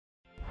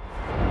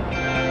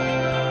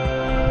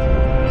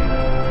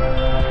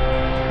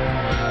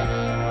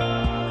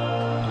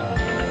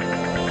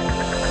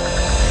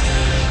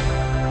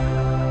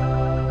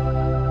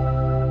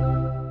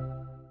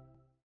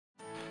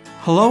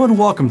Hello and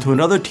welcome to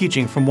another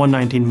teaching from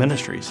 119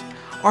 Ministries.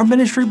 Our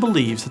ministry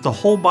believes that the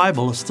whole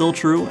Bible is still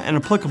true and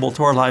applicable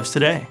to our lives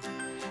today.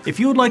 If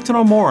you would like to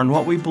know more on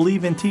what we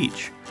believe and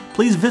teach,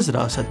 please visit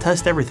us at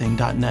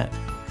testeverything.net.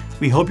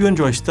 We hope you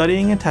enjoy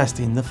studying and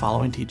testing the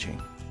following teaching.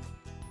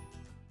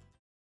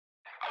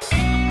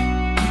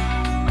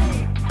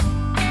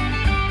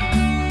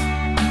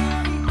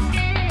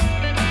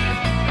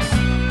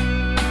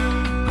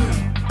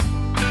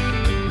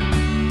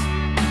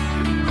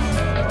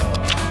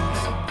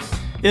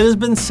 It has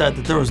been said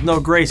that there was no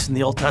grace in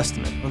the Old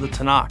Testament, or the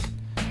Tanakh,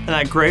 and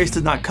that grace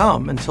did not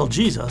come until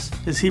Jesus,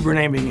 his Hebrew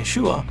name being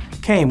Yeshua,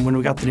 came when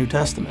we got the New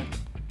Testament.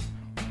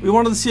 We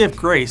wanted to see if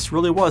grace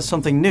really was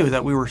something new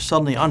that we were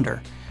suddenly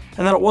under,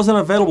 and that it wasn't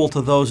available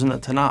to those in the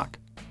Tanakh.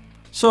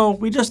 So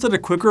we just did a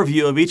quick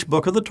review of each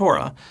book of the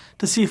Torah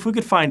to see if we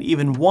could find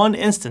even one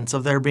instance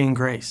of there being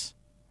grace.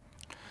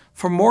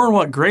 For more on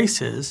what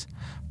grace is,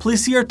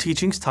 please see our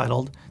teachings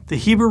titled The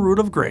Hebrew Root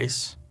of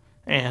Grace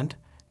and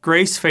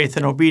Grace, Faith,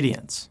 and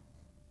Obedience.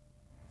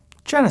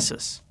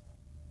 Genesis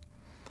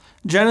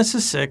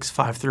 6,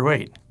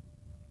 5-8.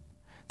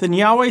 Then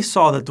Yahweh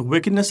saw that the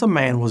wickedness of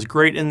man was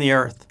great in the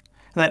earth,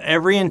 and that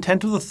every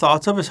intent of the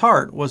thoughts of his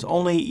heart was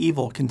only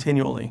evil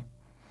continually.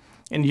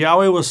 And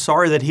Yahweh was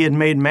sorry that he had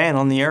made man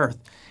on the earth,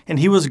 and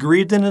he was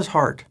grieved in his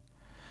heart.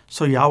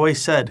 So Yahweh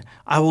said,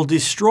 I will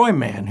destroy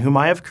man whom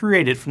I have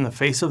created from the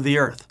face of the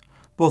earth,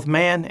 both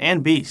man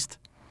and beast,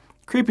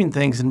 creeping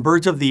things and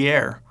birds of the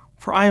air,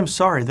 for I am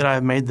sorry that I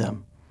have made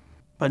them.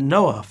 But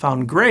Noah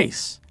found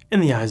grace in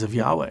the eyes of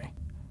Yahweh.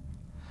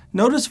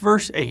 Notice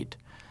verse 8.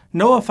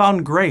 Noah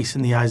found grace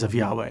in the eyes of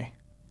Yahweh.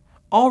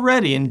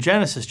 Already in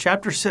Genesis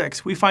chapter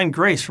 6, we find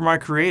grace from our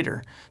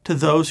Creator to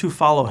those who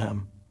follow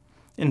him.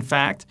 In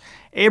fact,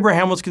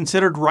 Abraham was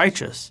considered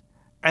righteous,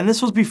 and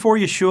this was before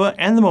Yeshua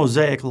and the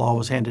Mosaic law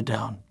was handed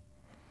down.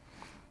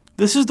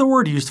 This is the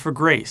word used for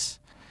grace,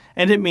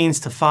 and it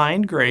means to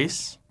find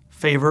grace,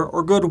 favor,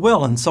 or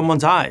goodwill in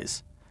someone's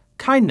eyes,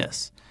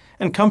 kindness,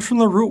 and comes from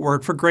the root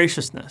word for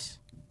graciousness.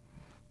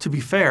 To be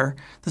fair,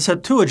 the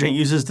Septuagint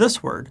uses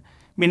this word,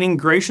 meaning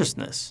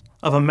graciousness,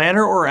 of a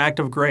manner or act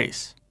of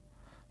grace.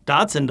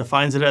 Dodson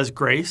defines it as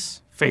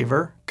grace,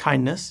 favor,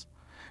 kindness,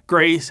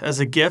 grace as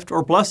a gift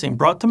or blessing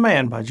brought to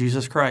man by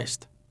Jesus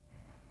Christ.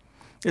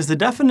 Is the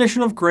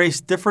definition of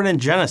grace different in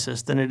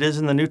Genesis than it is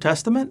in the New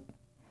Testament?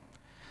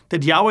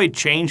 Did Yahweh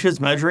change his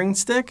measuring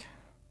stick?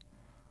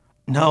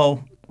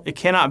 No, it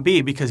cannot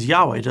be because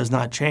Yahweh does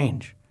not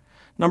change.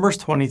 Numbers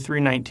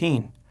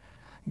 23:19.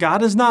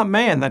 God is not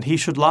man that he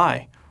should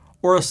lie,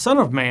 or a son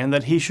of man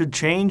that he should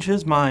change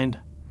his mind.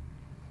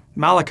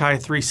 Malachi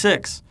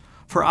 3:6.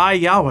 For I,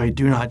 Yahweh,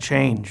 do not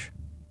change.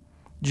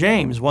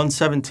 James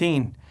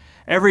 1:17.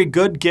 Every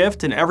good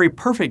gift and every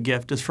perfect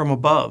gift is from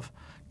above,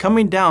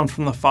 coming down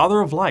from the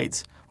Father of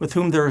lights, with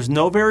whom there is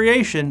no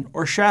variation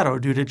or shadow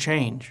due to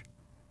change.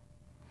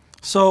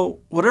 So,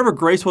 whatever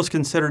grace was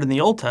considered in the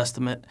Old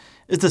Testament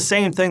is the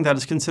same thing that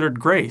is considered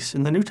grace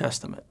in the New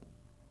Testament.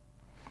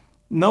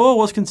 Noah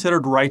was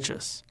considered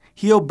righteous.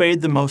 He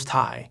obeyed the Most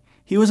High.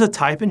 He was a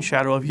type and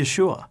shadow of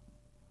Yeshua.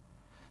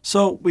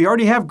 So we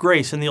already have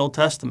grace in the Old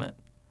Testament.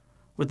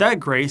 With that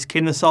grace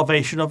came the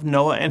salvation of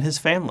Noah and his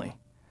family.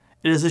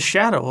 It is a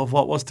shadow of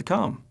what was to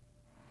come.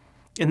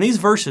 In these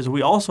verses,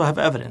 we also have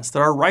evidence that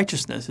our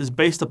righteousness is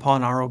based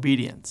upon our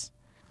obedience.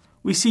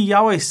 We see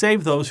Yahweh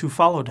save those who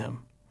followed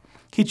him.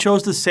 He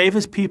chose to save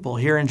his people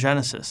here in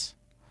Genesis.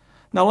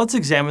 Now let's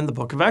examine the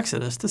book of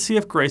Exodus to see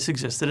if grace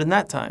existed in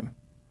that time.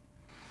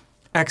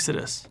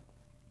 Exodus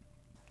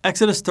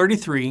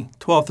 33,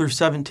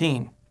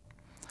 12-17.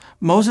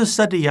 Moses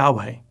said to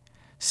Yahweh,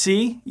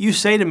 See, you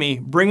say to me,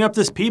 Bring up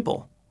this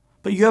people,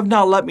 but you have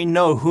not let me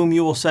know whom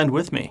you will send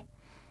with me.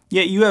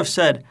 Yet you have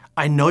said,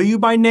 I know you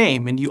by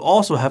name, and you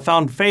also have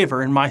found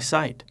favor in my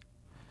sight.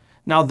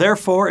 Now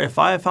therefore, if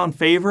I have found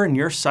favor in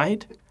your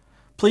sight,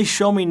 please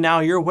show me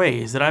now your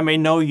ways, that I may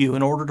know you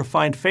in order to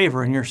find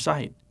favor in your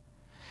sight.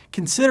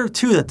 Consider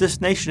too that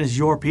this nation is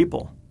your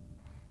people.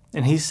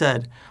 And he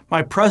said,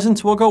 My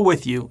presence will go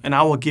with you, and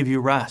I will give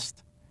you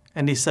rest.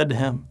 And he said to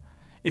him,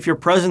 If your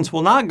presence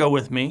will not go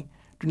with me,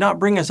 do not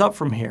bring us up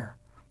from here.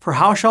 For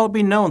how shall it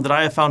be known that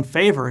I have found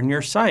favor in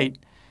your sight,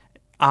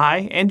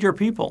 I and your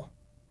people?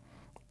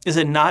 Is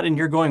it not in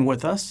your going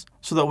with us,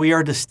 so that we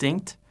are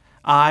distinct,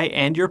 I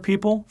and your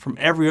people, from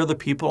every other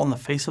people on the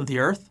face of the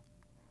earth?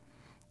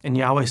 And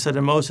Yahweh said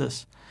to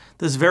Moses,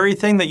 This very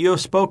thing that you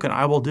have spoken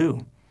I will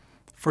do,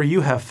 for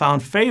you have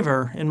found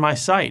favor in my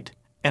sight,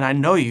 and I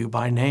know you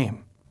by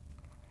name.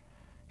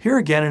 Here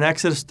again in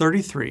Exodus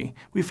 33,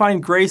 we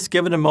find grace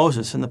given to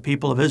Moses and the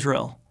people of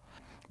Israel.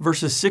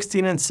 Verses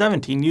 16 and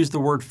 17 use the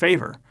word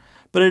favor,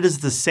 but it is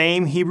the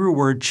same Hebrew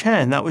word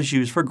chen that was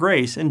used for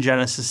grace in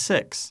Genesis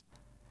 6.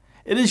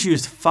 It is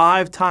used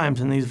 5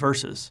 times in these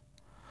verses.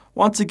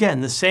 Once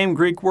again, the same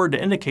Greek word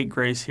to indicate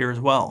grace here as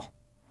well.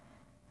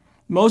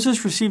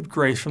 Moses received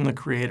grace from the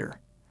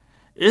Creator.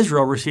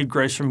 Israel received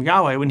grace from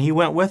Yahweh when he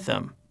went with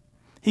them.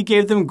 He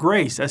gave them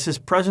grace as his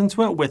presence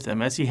went with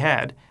them as he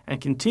had, and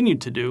continued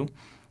to do,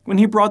 when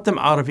he brought them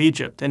out of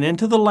Egypt and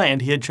into the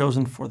land he had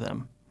chosen for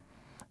them.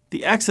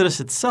 The Exodus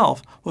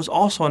itself was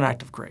also an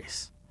act of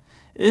grace.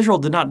 Israel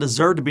did not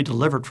deserve to be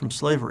delivered from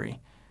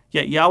slavery,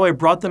 yet Yahweh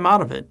brought them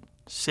out of it,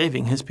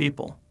 saving his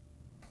people.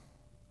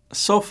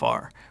 So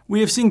far,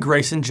 we have seen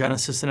grace in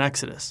Genesis and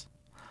Exodus.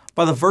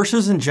 By the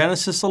verses in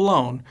Genesis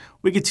alone,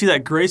 we could see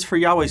that grace for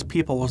Yahweh's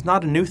people was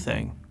not a new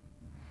thing.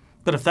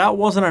 But if that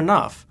wasn't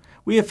enough,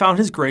 we have found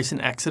his grace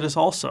in Exodus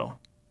also.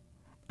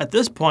 At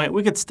this point,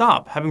 we could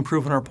stop, having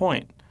proven our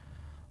point.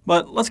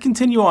 But let's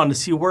continue on to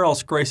see where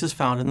else grace is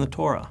found in the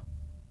Torah.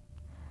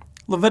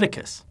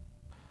 Leviticus.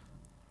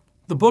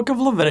 The book of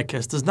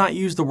Leviticus does not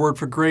use the word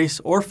for grace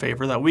or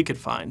favor that we could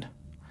find.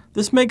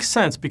 This makes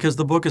sense because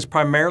the book is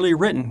primarily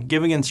written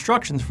giving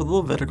instructions for the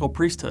Levitical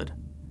priesthood.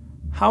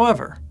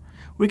 However,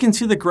 we can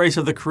see the grace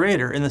of the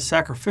Creator in the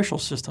sacrificial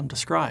system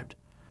described.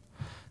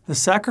 The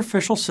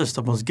sacrificial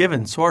system was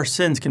given so our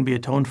sins can be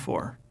atoned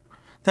for,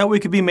 that we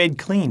could be made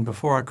clean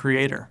before our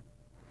Creator.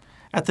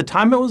 At the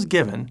time it was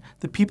given,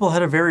 the people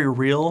had a very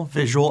real,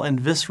 visual, and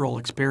visceral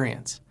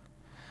experience.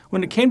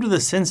 When it came to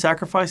the sin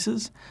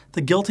sacrifices,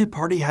 the guilty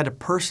party had to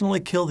personally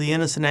kill the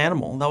innocent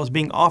animal that was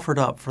being offered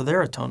up for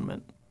their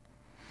atonement.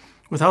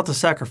 Without the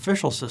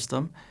sacrificial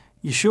system,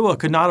 Yeshua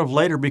could not have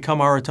later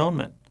become our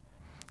atonement.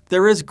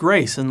 There is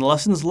grace in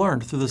lessons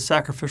learned through the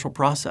sacrificial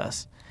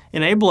process,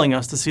 enabling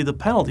us to see the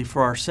penalty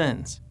for our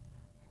sins.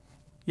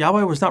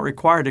 Yahweh was not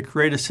required to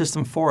create a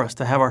system for us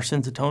to have our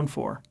sins atoned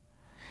for.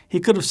 He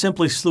could have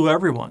simply slew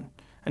everyone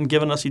and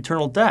given us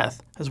eternal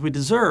death as we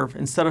deserve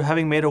instead of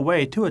having made a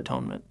way to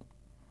atonement.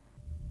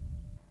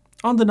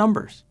 On to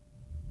Numbers.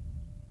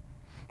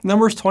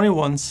 Numbers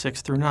 21,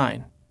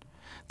 6-9.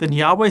 Then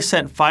Yahweh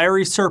sent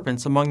fiery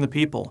serpents among the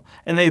people,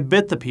 and they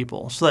bit the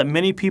people, so that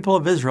many people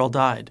of Israel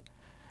died.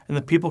 And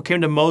the people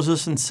came to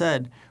Moses and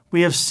said,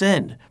 "We have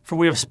sinned, for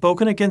we have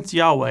spoken against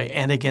Yahweh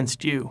and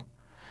against you.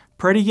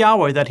 Pray to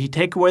Yahweh that he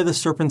take away the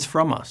serpents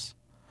from us."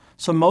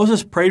 So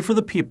Moses prayed for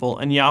the people,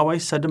 and Yahweh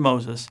said to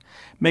Moses,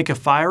 "Make a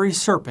fiery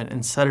serpent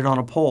and set it on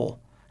a pole,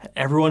 and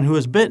everyone who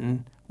is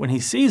bitten, when he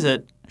sees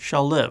it,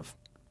 shall live."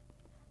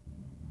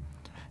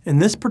 In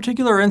this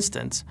particular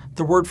instance,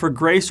 the word for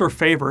grace or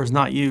favor is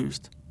not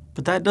used,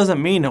 but that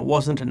doesn't mean it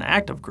wasn't an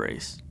act of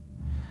grace.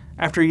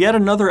 After yet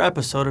another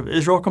episode of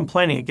Israel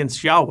complaining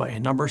against Yahweh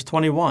in Numbers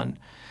 21,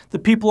 the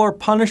people are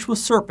punished with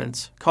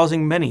serpents,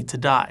 causing many to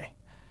die.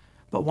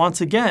 But once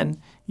again,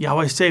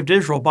 Yahweh saved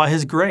Israel by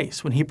his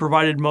grace when he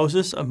provided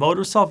Moses a mode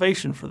of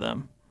salvation for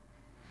them.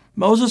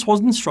 Moses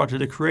was instructed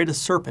to create a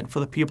serpent for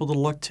the people to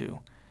look to.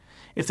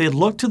 If they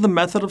looked to the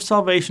method of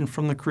salvation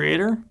from the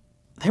Creator,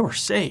 they were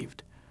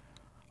saved.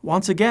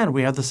 Once again,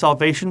 we have the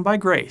salvation by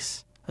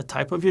grace, a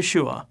type of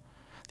Yeshua,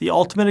 the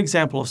ultimate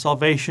example of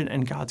salvation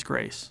and God's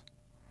grace.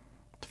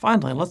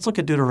 Finally, let's look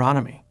at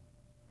Deuteronomy.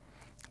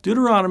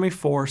 Deuteronomy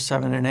 4,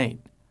 7, and 8.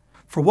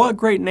 For what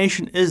great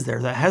nation is there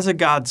that has a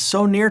God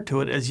so near to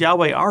it as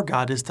Yahweh our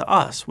God is to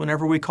us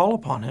whenever we call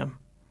upon him?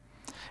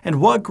 And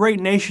what great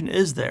nation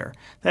is there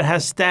that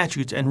has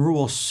statutes and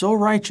rules so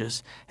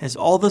righteous as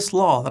all this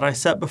law that I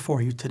set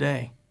before you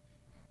today?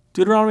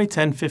 Deuteronomy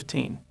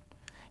 10:15.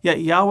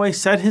 Yet Yahweh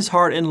set his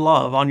heart in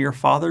love on your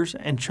fathers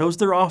and chose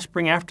their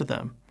offspring after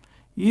them,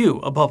 you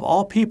above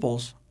all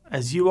peoples,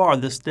 as you are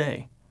this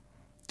day.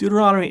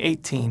 Deuteronomy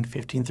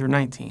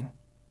 18:15-19.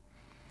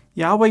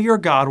 Yahweh your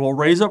God will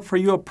raise up for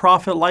you a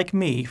prophet like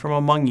me from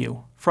among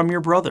you, from your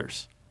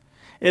brothers.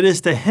 It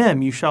is to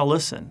him you shall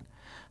listen,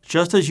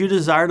 just as you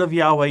desired of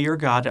Yahweh your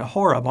God at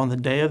Horeb on the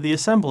day of the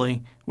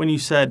assembly, when you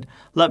said,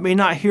 "Let me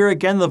not hear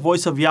again the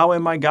voice of Yahweh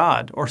my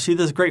God, or see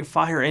this great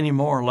fire any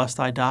more, lest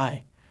I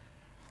die."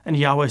 And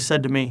Yahweh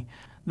said to me,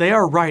 "They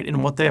are right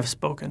in what they have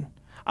spoken.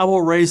 I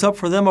will raise up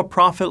for them a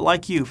prophet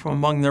like you from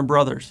among their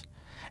brothers.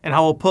 And I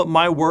will put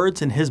my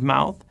words in his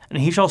mouth, and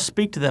he shall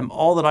speak to them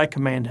all that I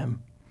command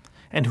him.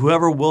 And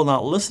whoever will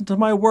not listen to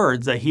my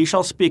words that he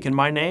shall speak in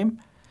my name,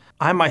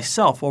 I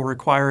myself will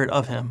require it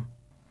of him."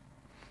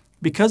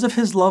 Because of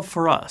his love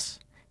for us,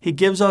 he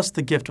gives us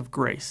the gift of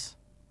grace.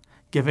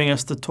 Giving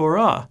us the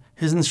Torah,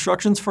 his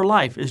instructions for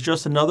life, is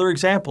just another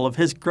example of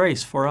his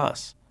grace for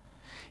us.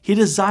 He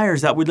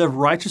desires that we live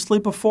righteously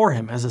before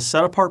him as a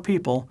set-apart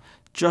people,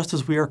 just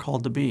as we are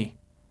called to be.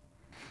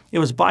 It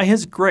was by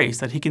his grace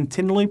that he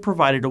continually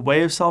provided a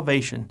way of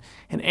salvation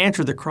and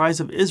answered the cries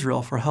of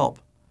Israel for help.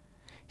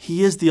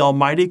 He is the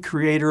almighty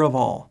creator of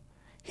all.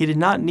 He did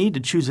not need to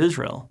choose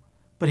Israel,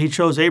 but he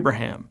chose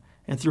Abraham,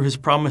 and through his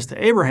promise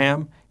to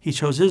Abraham, he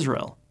chose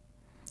Israel.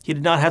 He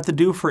did not have to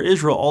do for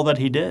Israel all that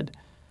he did.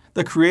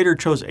 The Creator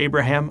chose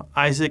Abraham,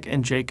 Isaac,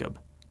 and Jacob.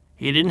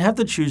 He didn't have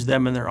to choose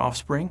them and their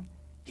offspring.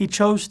 He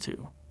chose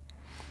to.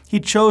 He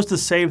chose to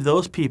save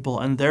those people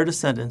and their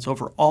descendants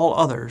over all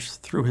others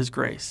through his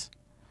grace.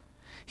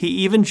 He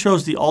even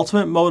chose the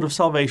ultimate mode of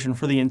salvation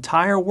for the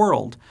entire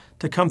world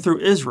to come through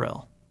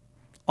Israel,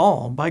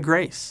 all by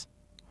grace.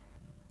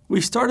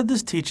 We started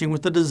this teaching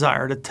with the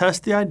desire to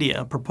test the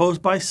idea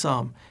proposed by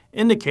some,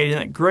 indicating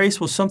that grace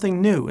was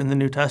something new in the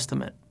New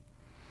Testament.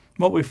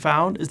 What we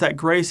found is that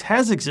grace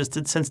has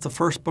existed since the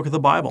first book of the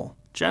Bible,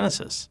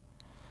 Genesis.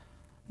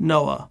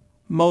 Noah,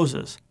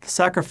 Moses, the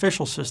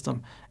sacrificial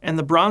system, and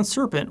the bronze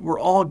serpent were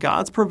all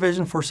God's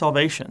provision for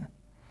salvation.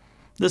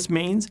 This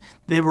means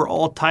they were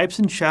all types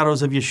and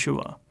shadows of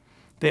Yeshua.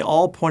 They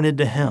all pointed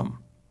to Him.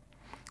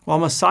 While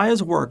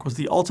Messiah's work was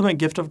the ultimate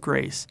gift of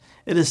grace,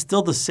 it is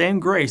still the same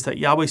grace that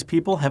Yahweh's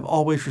people have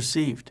always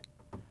received.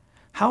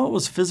 How it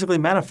was physically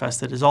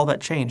manifested is all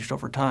that changed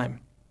over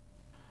time.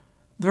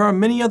 There are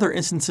many other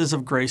instances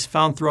of grace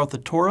found throughout the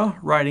Torah,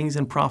 writings,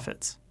 and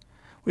prophets.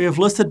 We have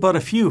listed but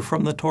a few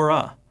from the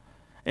Torah.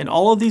 In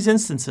all of these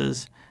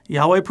instances,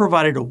 Yahweh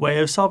provided a way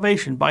of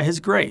salvation by His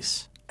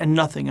grace, and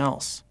nothing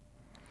else.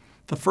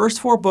 The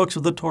first 4 books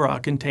of the Torah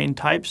contain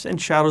types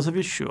and shadows of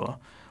Yeshua,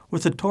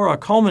 with the Torah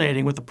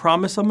culminating with the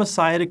promise of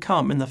Messiah to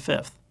come in the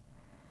 5th.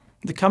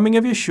 The coming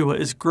of Yeshua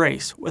is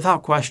grace,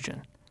 without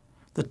question.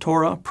 The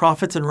Torah,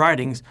 prophets, and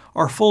writings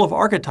are full of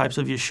archetypes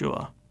of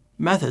Yeshua,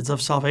 methods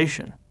of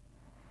salvation.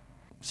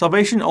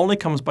 Salvation only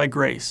comes by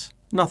grace,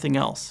 nothing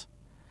else.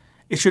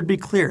 It should be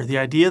clear the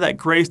idea that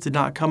grace did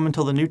not come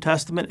until the New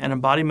Testament and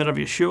embodiment of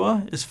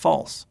Yeshua is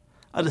false,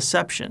 a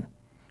deception,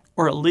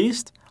 or at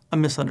least a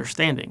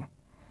misunderstanding.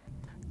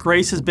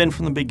 Grace has been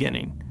from the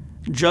beginning.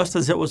 Just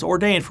as it was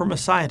ordained for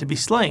Messiah to be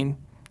slain,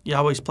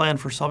 Yahweh's plan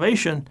for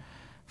salvation,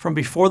 from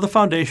before the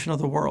foundation of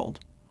the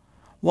world.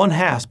 One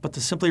has but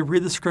to simply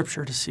read the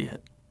Scripture to see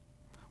it.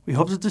 We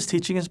hope that this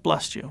teaching has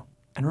blessed you.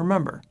 And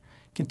remember,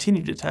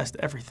 continue to test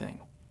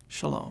everything.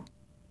 Shalom.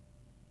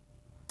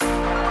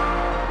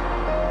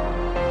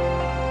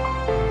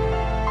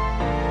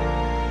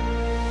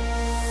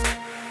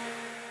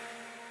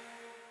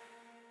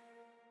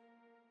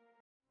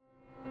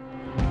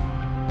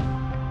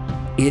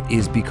 It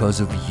is because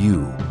of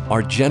you,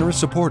 our generous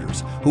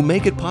supporters, who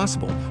make it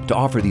possible to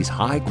offer these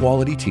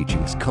high-quality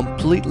teachings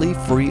completely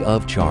free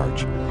of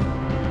charge.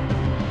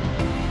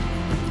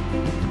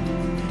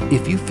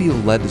 If you feel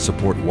led to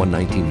support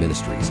 119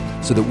 Ministries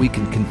so that we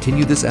can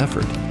continue this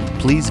effort,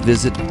 please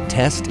visit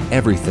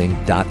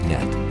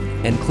testeverything.net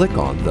and click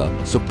on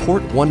the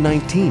Support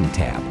 119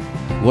 tab.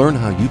 Learn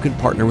how you can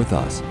partner with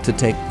us to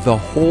take the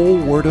whole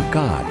Word of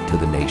God to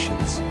the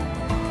nations.